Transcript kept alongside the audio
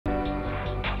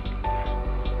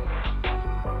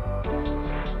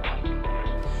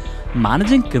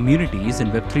Managing communities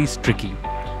in Web3 is tricky.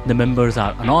 The members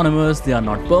are anonymous, they are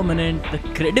not permanent, the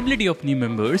credibility of new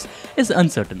members is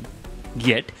uncertain.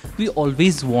 Yet, we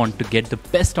always want to get the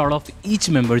best out of each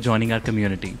member joining our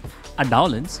community. At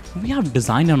DaoLens, we have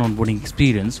designed an onboarding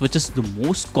experience which is the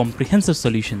most comprehensive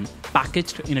solution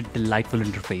packaged in a delightful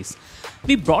interface.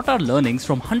 We brought our learnings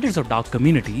from hundreds of DAO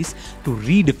communities to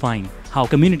redefine how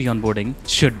community onboarding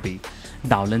should be.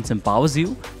 DaoLens empowers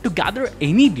you to gather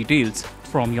any details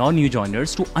from your new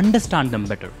joiners to understand them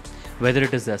better, whether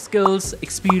it is their skills,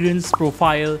 experience,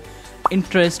 profile,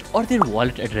 interest, or their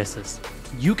wallet addresses.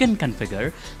 You can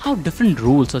configure how different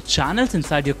roles or channels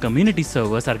inside your community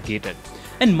servers are gated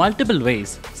in multiple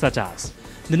ways, such as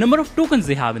the number of tokens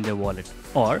they have in their wallet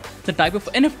or the type of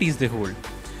NFTs they hold.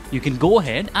 You can go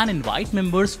ahead and invite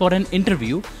members for an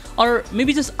interview or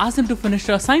maybe just ask them to finish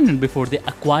their assignment before they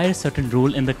acquire a certain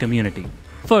role in the community.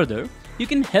 Further, you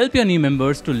can help your new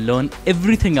members to learn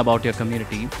everything about your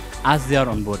community as they are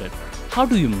onboarded. How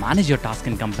do you manage your task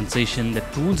and compensation, the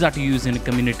tools that you use in a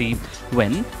community,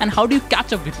 when and how do you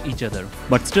catch up with each other?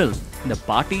 But still, the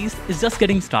party is just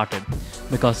getting started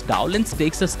because DaoLens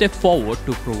takes a step forward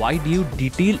to provide you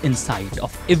detailed insight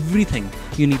of everything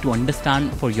you need to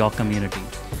understand for your community.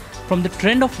 From the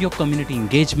trend of your community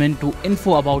engagement to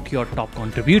info about your top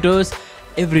contributors,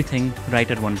 everything right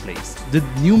at one place. With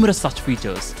numerous such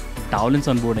features, DaoLens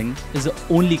Onboarding is the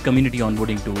only community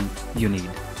onboarding tool you need.